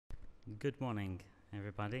Good morning,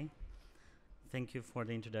 everybody. Thank you for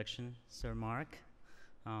the introduction, Sir Mark.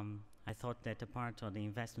 I thought that a part of the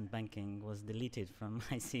investment banking was deleted from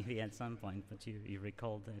my CV at some point, but you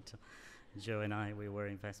recalled that Joe and we were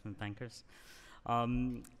investment bankers.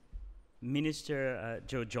 Minister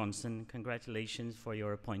Joe Johnson, congratulations for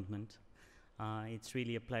your appointment. It's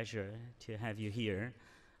really a pleasure to have you here,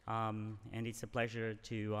 and it's a pleasure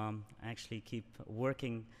to actually keep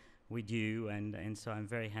working with you, and so I'm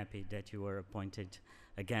very happy that you were appointed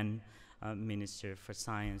again Minister for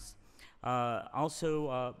Science. Also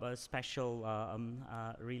a special,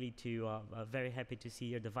 really very happy to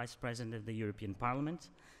see here the Vice President of the European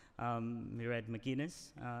Parliament, Mairead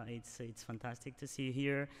McGuinness. It's fantastic to see you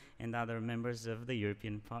here, and other members of the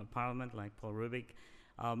European Parliament like Paul Rubig,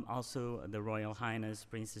 also the Royal Highness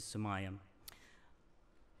Princess Sumaya.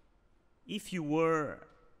 If you were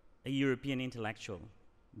a European intellectual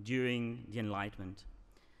during the Enlightenment,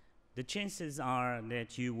 the chances are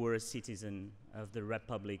that you were a citizen of the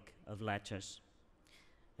Republic of Letters,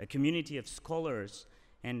 a community of scholars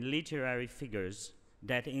and literary figures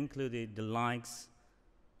that included the likes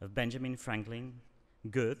of Benjamin Franklin,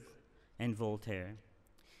 Goethe, and Voltaire.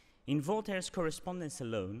 In Voltaire's correspondence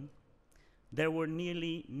alone, there were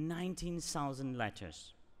nearly 19,000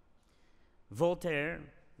 letters. Voltaire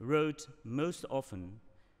wrote most often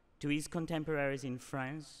to his contemporaries in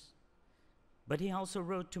France, but he also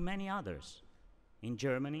wrote to many others in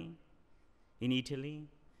Germany, in Italy,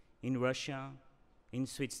 in Russia, in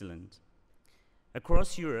Switzerland.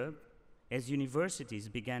 Across Europe, as universities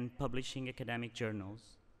began publishing academic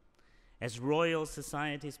journals, as royal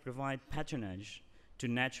societies provide patronage to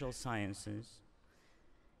natural sciences,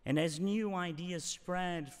 and as new ideas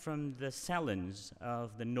spread from the salons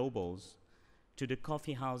of the nobles to the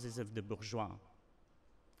coffee houses of the bourgeois,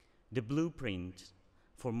 the blueprint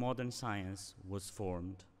for modern science was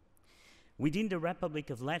formed. Within the Republic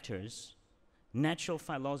of Letters, natural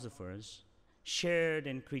philosophers shared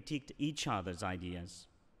and critiqued each other's ideas.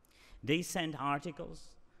 They sent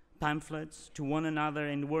articles, pamphlets to one another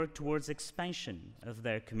and worked towards expansion of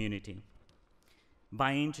their community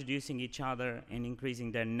by introducing each other and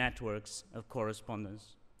increasing their networks of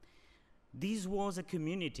correspondence. This was a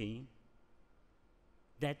community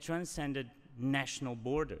that transcended national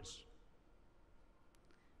borders,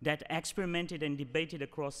 that experimented and debated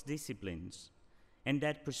across disciplines, and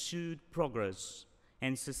that pursued progress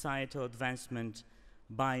and societal advancement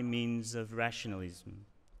by means of rationalism.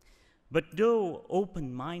 But though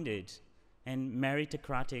open-minded and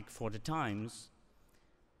meritocratic for the times,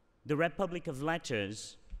 the Republic of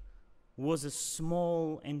Letters was a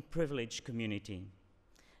small and privileged community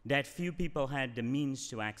that few people had the means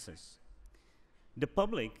to access. The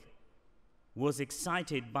public was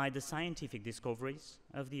excited by the scientific discoveries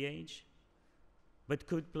of the age, but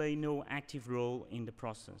could play no active role in the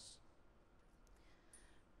process.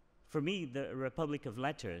 For me, the Republic of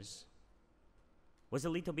Letters was a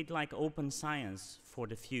little bit like open science for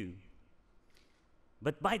the few.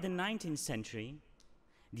 But by the 19th century,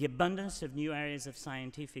 the abundance of new areas of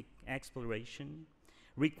scientific exploration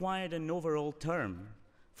required an overall term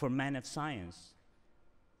for men of science.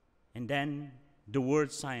 And then the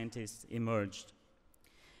word scientist emerged.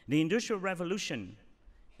 The Industrial Revolution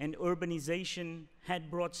and urbanization had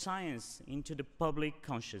brought science into the public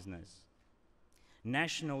consciousness.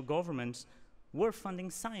 National governments were funding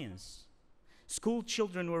science. School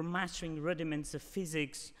children were mastering rudiments of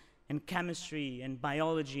physics and chemistry and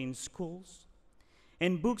biology in schools.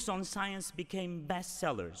 And books on science became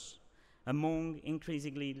bestsellers among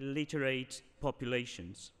increasingly literate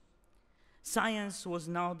populations. Science was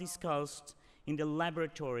now discussed in the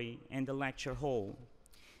laboratory and the lecture hall.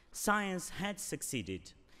 Science had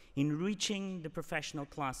succeeded in reaching the professional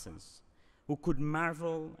classes who could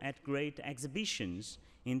marvel at great exhibitions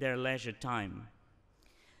in their leisure time.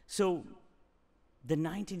 So the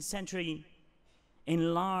 19th century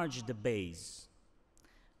enlarged the base,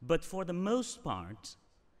 but for the most part,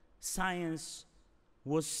 science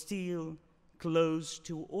was still close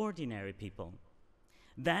to ordinary people.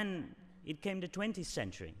 Then it came the 20th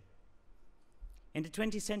century. And the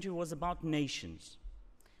 20th century was about nations,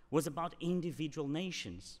 was about individual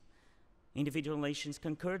nations. Individual nations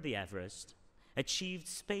conquered the Everest, achieved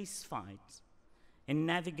space flight, and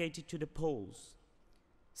navigated to the poles.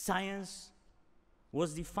 Science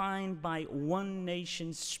was defined by one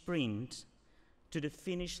nation's sprint to the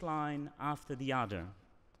finish line after the other.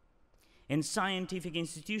 And scientific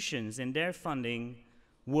institutions and their funding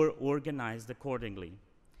were organized accordingly.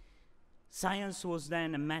 Science was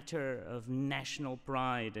then a matter of national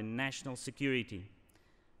pride and national security.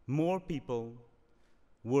 More people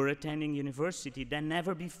were attending university than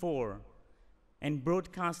never before, and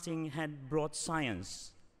broadcasting had brought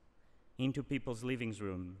science into people's living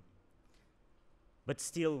room. But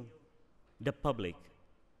still, the public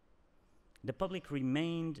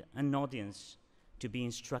remained an audience to be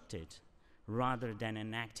instructed rather than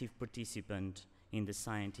an active participant in the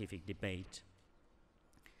scientific debate.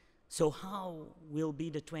 So how will be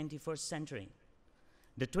the 21st century?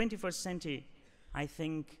 The 21st century, I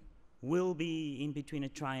think, will be in between a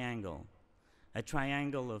triangle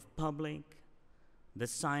of public, the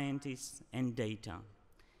scientists, and data.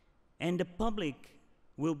 And the public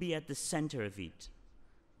will be at the center of it,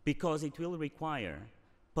 because it will require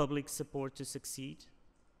public support to succeed.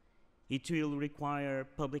 It will require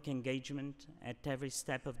public engagement at every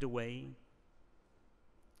step of the way,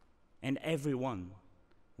 and everyone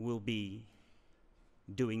will be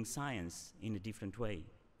doing science in a different way.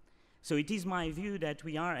 So it is my view that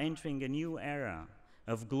we are entering a new era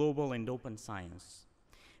of global and open science.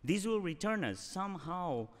 This will return us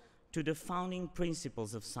somehow to the founding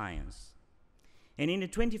principles of science. And in the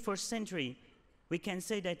 21st century, we can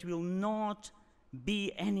say that it will not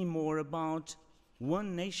be anymore about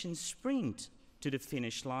one nation sprint to the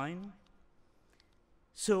finish line.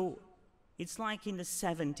 So it's like in the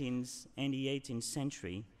 17th and the 18th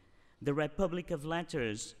century, the Republic of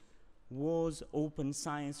Letters was open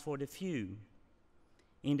science for the few.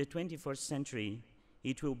 In the 21st century,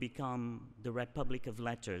 it will become the Republic of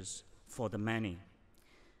Letters for the many.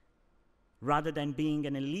 Rather than being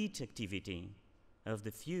an elite activity of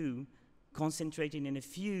the few, concentrated in a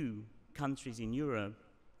few countries in Europe,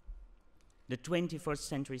 the 21st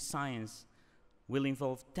century science will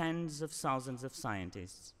involve tens of thousands of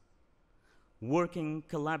scientists working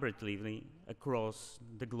collaboratively across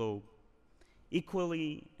the globe.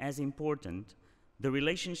 Equally as important, the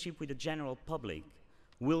relationship with the general public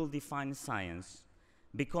will define science,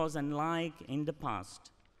 because unlike in the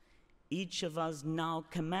past, each of us now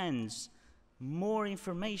commands more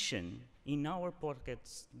information in our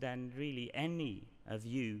pockets than really any of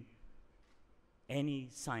you, any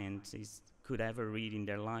scientist could ever read in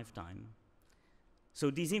their lifetime.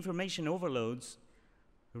 So these information overloads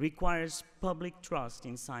requires public trust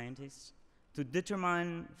in scientists to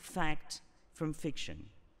determine fact from fiction.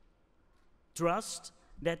 Trust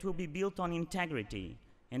that will be built on integrity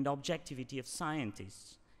and objectivity of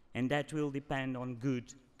scientists, and that will depend on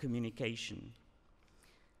good communication.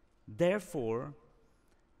 Therefore,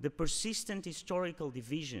 the persistent historical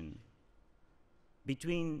division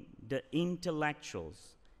between the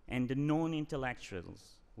intellectuals and the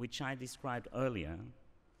non-intellectuals, which I described earlier,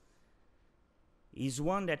 is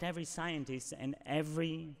one that every scientist and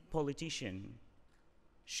every politician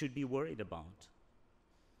should be worried about.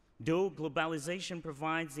 Though globalization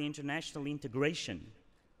provides the international integration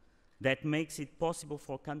that makes it possible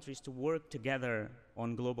for countries to work together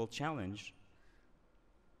on global challenge,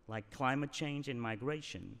 like climate change and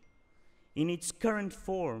migration, in its current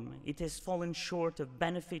form, it has fallen short of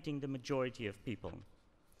benefiting the majority of people.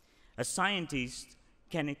 A scientist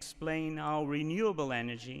can explain how renewable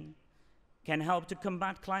energy can help to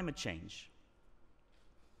combat climate change.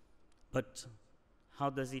 But how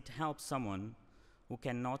does it help someone who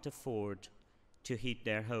cannot afford to heat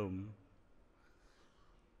their home?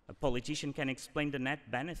 A politician can explain the net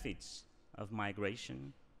benefits of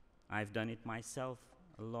migration. I've done it myself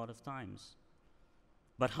a lot of times.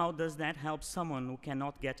 But how does that help someone who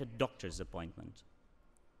cannot get a doctor's appointment?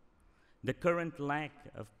 The current lack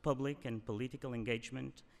of public and political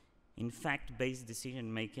engagement in fact-based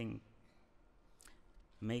decision-making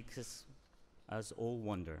makes us all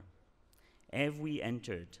wonder, have we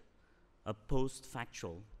entered a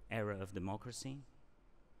post-factual era of democracy?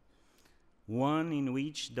 One in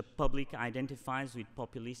which the public identifies with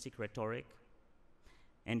populistic rhetoric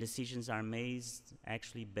and decisions are made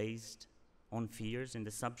actually based on fears and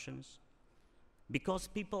assumptions? Because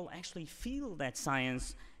people actually feel that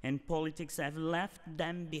science and politics have left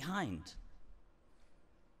them behind.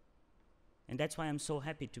 And that's why I'm so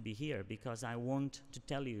happy to be here, because I want to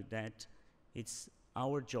tell you that it's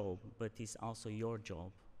our job, but it's also your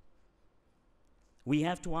job. We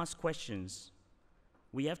have to ask questions.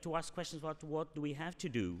 We have to ask questions about what do we have to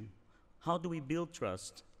do? How do we build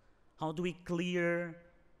trust? How do we clear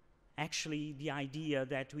actually the idea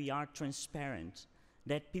that we are transparent,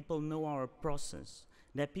 that people know our process,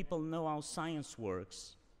 that people know how science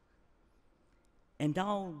works? And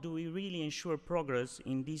how do we really ensure progress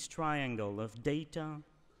in this triangle of data,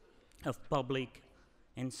 of public,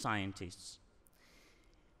 and scientists?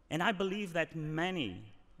 And I believe that many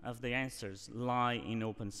of the answers lie in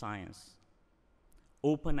open science.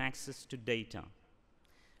 Open access to data,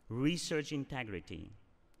 research integrity,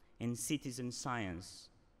 and citizen science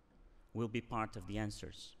will be part of the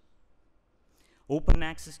answers. Open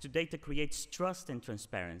access to data creates trust and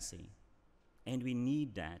transparency, and we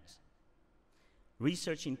need that.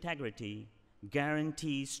 Research integrity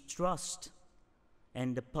guarantees trust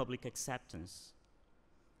and the public acceptance,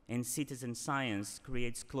 and citizen science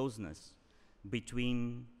creates closeness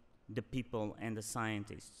between the people and the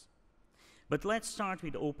scientists. But let's start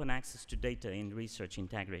with open access to data and research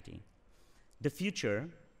integrity. The future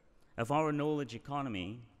of our knowledge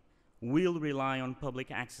economy will rely on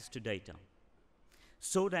public access to data,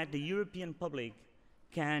 so that the European public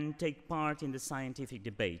can take part in the scientific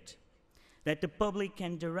debate, that the public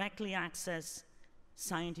can directly access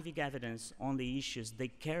scientific evidence on the issues they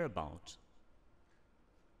care about.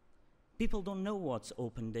 People don't know what's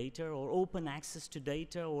open data or open access to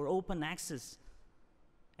data or open access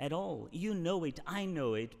at all. You know it, I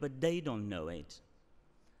know it, but they don't know it.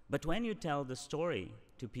 But when you tell the story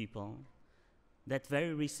to people that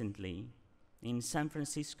very recently in San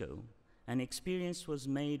Francisco, an experience was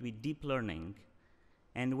made with deep learning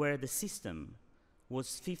and where the system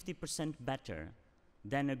was 50% better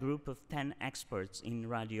than a group of 10 experts in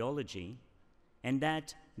radiology, and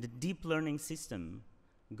that the deep learning system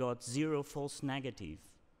got 0 false negative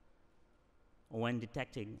when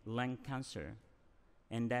detecting lung cancer,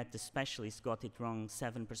 and that the specialist got it wrong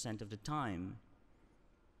 7% of the time,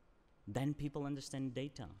 then people understand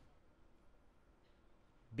data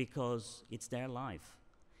because it's their life.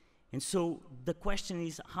 And so the question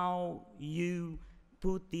is how you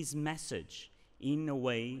put this message in a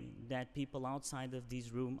way that people outside of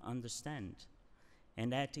this room understand.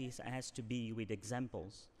 And that has to be with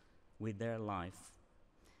examples, with their life.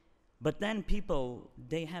 But then people,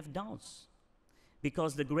 they have doubts,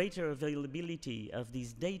 because the greater availability of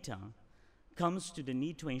these data comes to the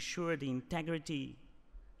need to ensure the integrity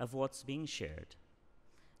of what's being shared.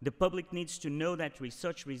 The public needs to know that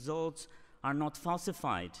research results are not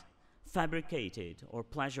falsified, fabricated, or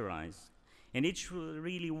plagiarized. And it's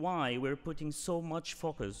really why we're putting so much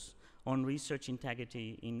focus on research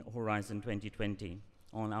integrity in Horizon 2020,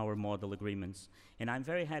 on our model agreements. And I'm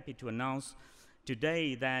very happy to announce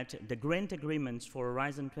today that the grant agreements for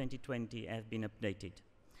Horizon 2020 have been updated.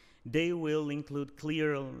 They will include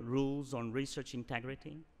clear rules on research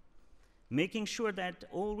integrity, making sure that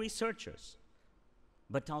all researchers,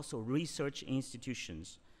 but also research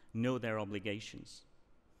institutions, know their obligations.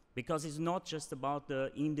 Because it's not just about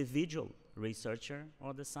the individual researcher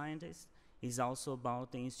or the scientist, it's also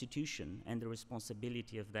about the institution and the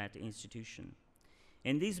responsibility of that institution.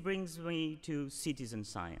 And this brings me to citizen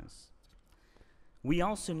science. We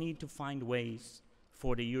also need to find ways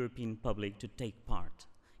for the European public to take part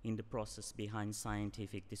in the process behind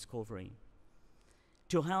scientific discovery,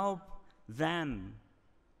 to help them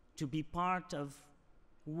to be part of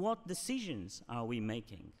what decisions are we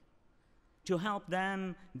making, to help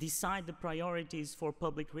them decide the priorities for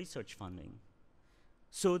public research funding,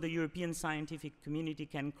 so the European scientific community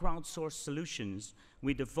can crowdsource solutions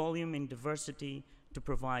with the volume and diversity to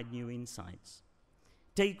provide new insights.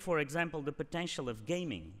 Take, for example, the potential of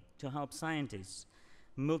gaming to help scientists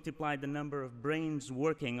multiply the number of brains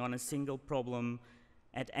working on a single problem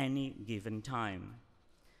at any given time.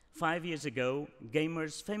 5 years ago,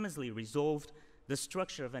 gamers famously resolved the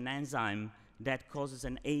structure of an enzyme that causes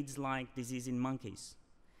an AIDS-like disease in monkeys.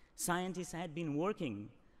 Scientists had been working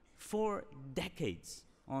for decades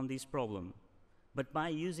on this problem, but by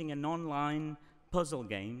using an online puzzle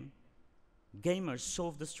game, gamers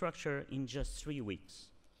solved the structure in just 3 weeks.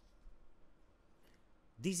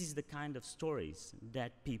 This is the kind of stories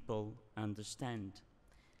that people understand.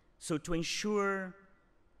 So to ensure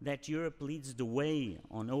that Europe leads the way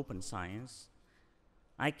on open science,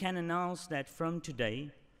 I can announce that from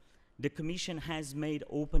today, the Commission has made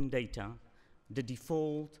open data the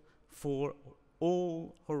default for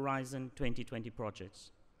all Horizon 2020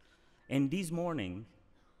 projects. And this morning,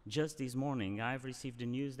 just this morning, I've received the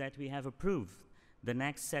news that we have approved the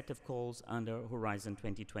next set of calls under Horizon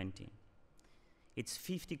 2020. It's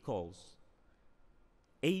 50 calls,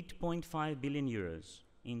 8.5 billion euros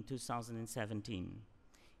in 2017,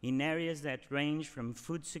 in areas that range from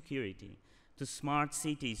food security to smart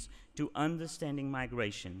cities to understanding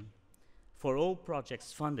migration. For all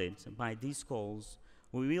projects funded by these calls,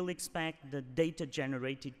 we will expect the data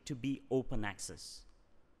generated to be open access.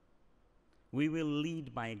 We will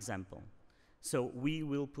lead by example. So we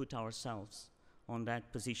will put ourselves on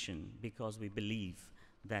that position because we believe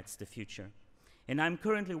that's the future. And I'm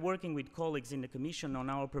currently working with colleagues in the Commission on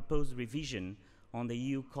our proposed revision on the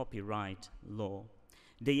EU copyright law.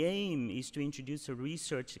 The aim is to introduce a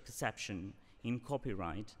research exception in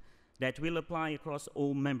copyright that will apply across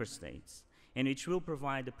all member states, and which will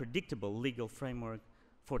provide a predictable legal framework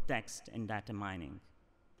for text and data mining.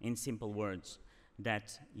 In simple words,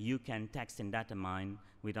 that you can text and data mine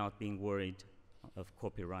without being worried of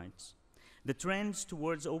copyrights. The trends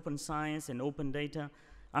towards open science and open data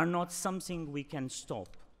are not something we can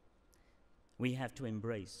stop. We have to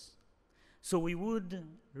embrace. So we would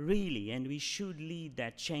really, and we should lead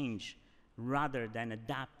that change rather than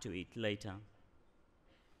adapt to it later.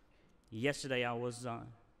 Yesterday I was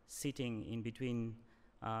sitting in between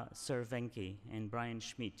Sir Venke and Brian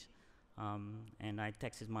Schmidt, and I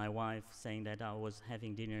texted my wife saying that I was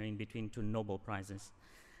having dinner in between two Nobel Prizes.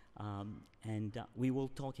 We were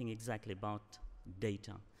talking exactly about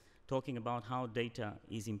data, talking about how data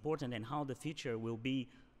is important and how the future will be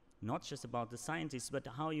not just about the scientists, but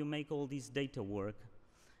how you make all this data work.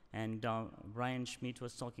 And Brian Schmidt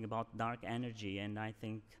was talking about dark energy, and I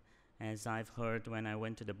think, as I've heard when I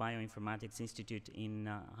went to the Bioinformatics Institute in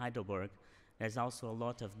Heidelberg, there's also a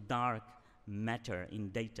lot of dark matter in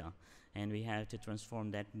data, and we have to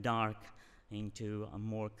transform that dark into a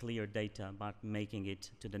more clear data, but making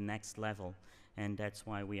it to the next level. And that's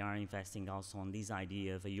why we are investing also on this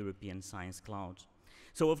idea of a European Science Cloud.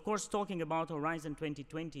 So, of course, talking about Horizon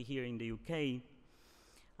 2020 here in the UK,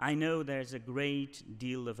 I know there's a great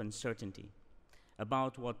deal of uncertainty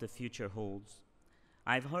about what the future holds.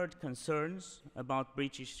 I've heard concerns about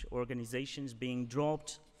British organizations being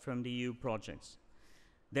dropped from the EU projects.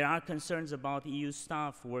 There are concerns about EU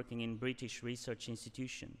staff working in British research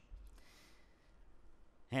institutions.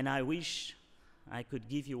 And I wish I could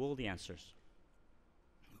give you all the answers,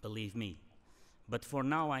 believe me. But for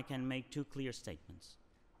now, I can make two clear statements.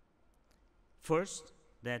 First,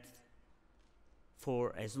 that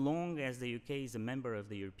for as long as the UK is a member of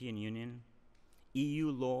the European Union,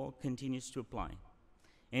 EU law continues to apply.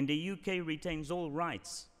 And the UK retains all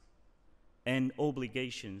rights and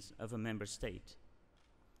obligations of a member state.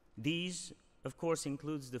 These, of course,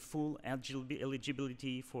 includes the full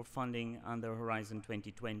eligibility for funding under Horizon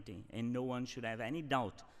 2020, and no one should have any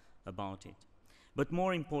doubt about it. But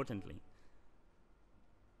more importantly,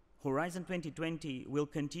 Horizon 2020 will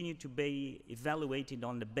continue to be evaluated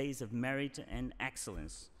on the basis of merit and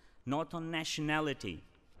excellence, not on nationality.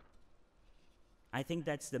 I think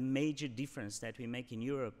that's the major difference that we make in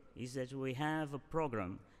Europe, is that we have a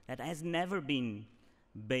program that has never been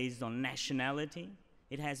based on nationality.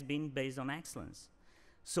 It has been based on excellence.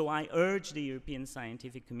 So I urge the European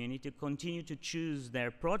scientific community to continue to choose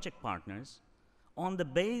their project partners on the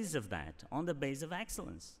basis of that, on the basis of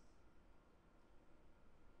excellence.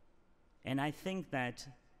 And I think that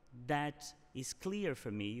that is clear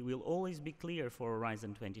for me, will always be clear for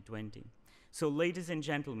Horizon 2020. So ladies and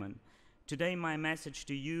gentlemen, today my message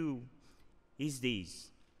to you is this.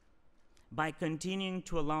 By continuing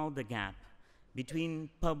to allow the gap between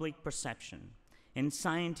public perception and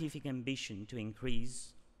scientific ambition to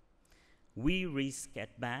increase, we risk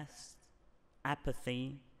at best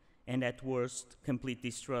apathy and at worst complete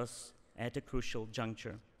distrust at a crucial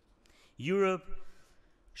juncture. Europe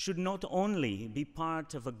should not only be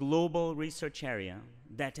part of a global research area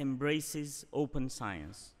that embraces open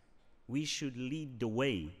science, we should lead the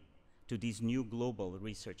way to this new global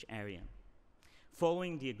research area.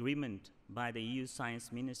 Following the agreement by the EU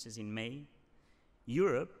science ministers in May,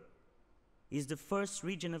 Europe is the first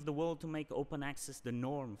region of the world to make open access the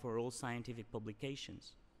norm for all scientific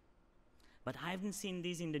publications. But I haven't seen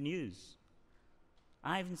these in the news.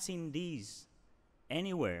 I haven't seen these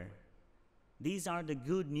anywhere. These are the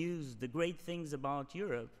good news, the great things about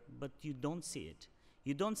Europe, but you don't see it.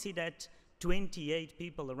 You don't see that 28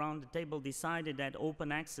 people around the table decided that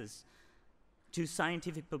open access to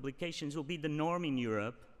scientific publications will be the norm in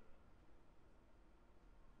Europe,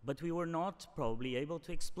 but we were not probably able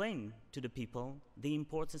to explain to the people the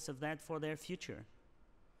importance of that for their future.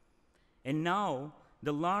 And now,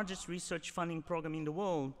 the largest research funding program in the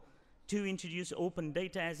world to introduce open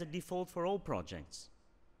data as a default for all projects.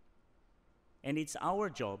 And it's our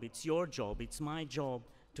job, it's your job, it's my job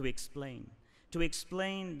to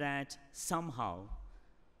explain that somehow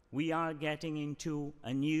we are getting into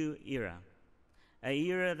a new era, an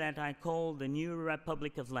era that I call the new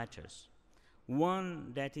Republic of Letters,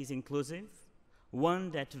 one that is inclusive,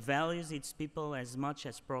 one that values its people as much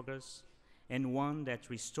as progress, and one that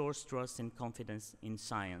restores trust and confidence in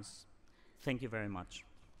science. Thank you very much.